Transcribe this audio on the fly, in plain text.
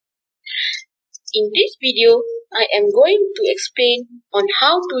In this video, I am going to explain on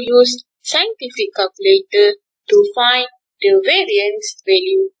how to use scientific calculator to find the variance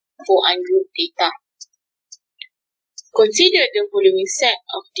value for ungrouped data. Consider the following set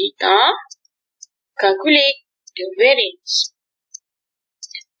of data. Calculate the variance.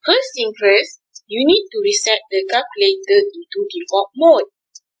 First thing first, you need to reset the calculator into default mode.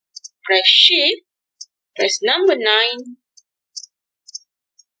 Press Shift, press number 9,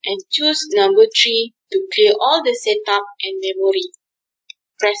 and choose number 3 to clear all the setup and memory.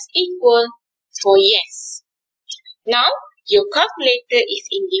 Press equal for yes. Now, your calculator is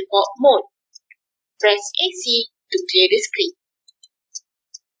in default mode. Press AC to clear the screen.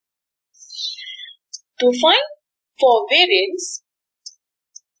 To find for variance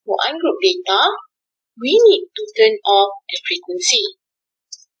for ungrouped data, we need to turn off the frequency.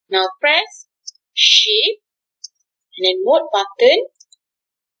 Now press Shift and then Mode button,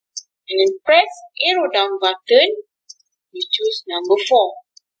 and then press arrow down button. You choose number 4.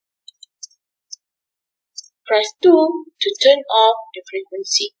 Press 2 to turn off the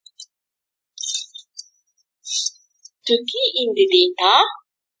frequency. To key in the data,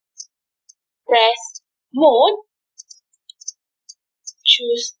 press Mode,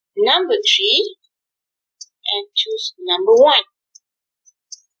 choose number 3, and choose number 1.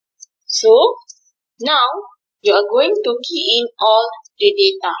 So, now you are going to key in all the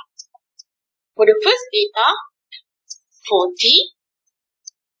data. For the first data, 40,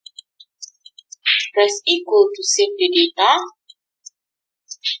 press equal to save the data,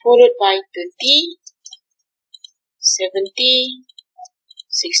 followed by 30, 70,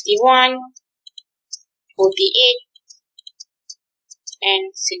 61, 48,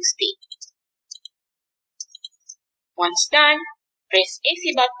 and 60. Once done, press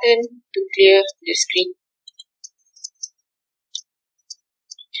AC button to clear the screen.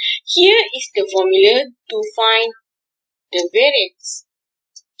 Here is the formula to find the variance.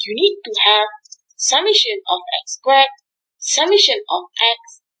 You need to have summation of x squared, summation of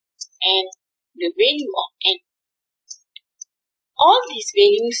x, and the value of n. All these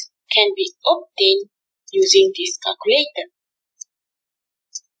values can be obtained using this calculator.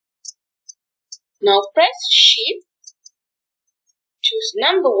 Now press Shift, choose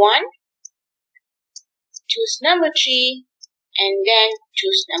number 1, choose number 3, and then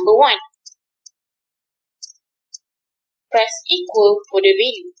choose number 1. Press equal for the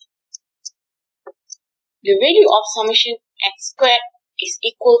value. The value of summation x squared is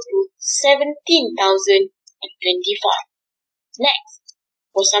equal to 17,025. Next,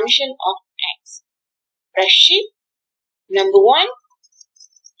 for summation of x, press Shift, number 1,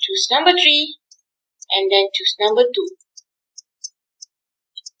 choose number 3, and then choose number 2.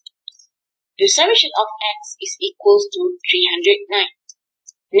 The summation of x is equals to 309.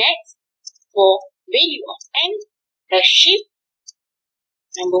 Next, for value of n, press Shift,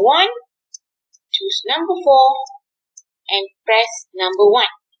 number 1, choose number 4, and press number 1.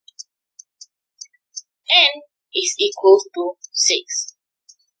 N is equals to 6.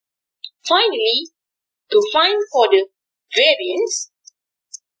 Finally, to find for the variance,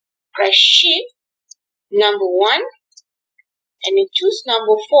 press Shift, number 1, and then choose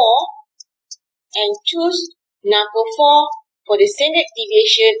number 4, and choose number 4 for the standard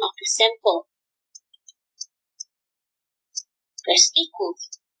deviation of the sample. Press equal.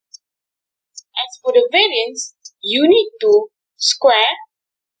 As for the variance, you need to square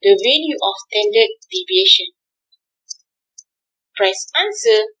the value of standard deviation. Press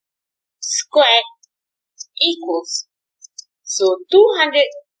answer, squared equals. So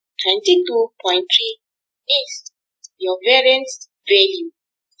 222.3 is your variance value.